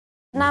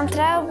Нам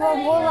треба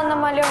було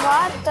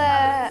намалювати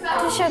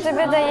те, що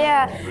тобі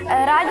дає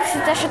радість,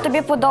 і те, що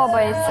тобі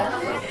подобається.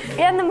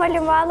 Я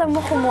намалювала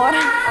мухомор.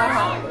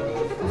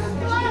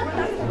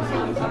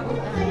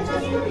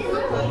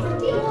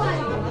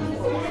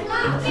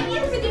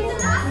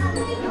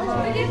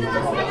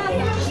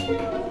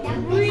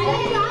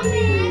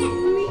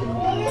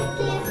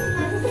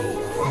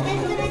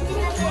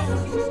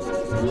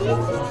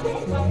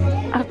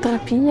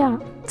 Арт-терапія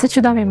 – це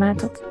чудовий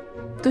метод.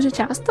 Дуже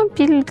часто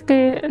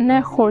підлітки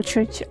не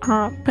хочуть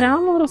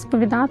прямо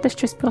розповідати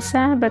щось про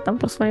себе,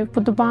 про свої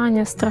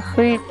вподобання,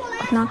 страхи.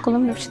 Однак, коли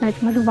вони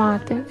починають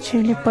малювати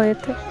чи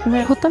ліпити,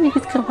 вони готові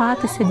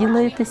відкриватися,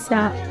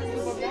 ділитися.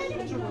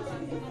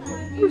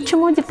 Ми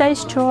вчимо дітей,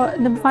 що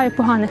не буває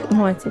поганих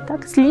емоцій.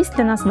 Злість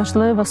для нас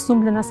важлива,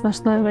 сум для нас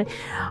важливий.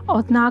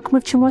 Однак ми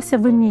вчимося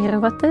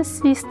вимірювати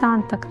свій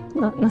стан,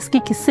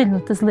 наскільки сильно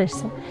ти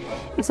злишся.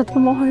 І за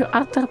допомогою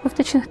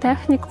арт-терапевтичних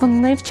технік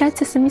вони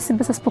вчаться самі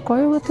себе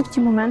заспокоювати в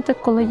ті моменти,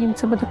 коли їм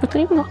це буде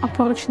потрібно, а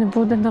поруч не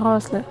буде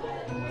дорослих.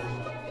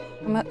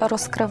 Ми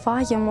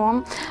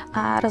розкриваємо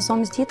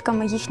разом з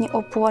дітками їхні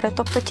опори,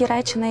 тобто ті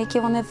речі, на які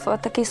вони в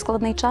такий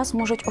складний час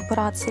можуть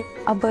опиратися,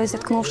 аби,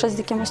 зіткнувшись з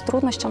якимись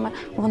труднощами,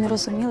 вони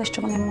розуміли,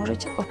 що вони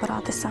можуть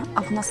опиратися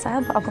або на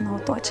себе, або на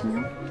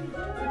оточення.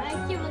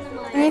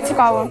 Мені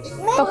цікаво.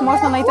 Так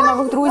можна знайти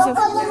нових друзів,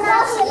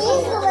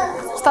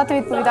 стати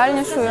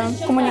відповідальнішою,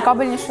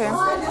 комунікабельнішою.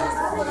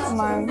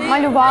 Ми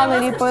малювали,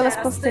 ліпили з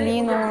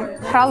пластиліну,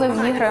 грали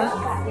в ігри.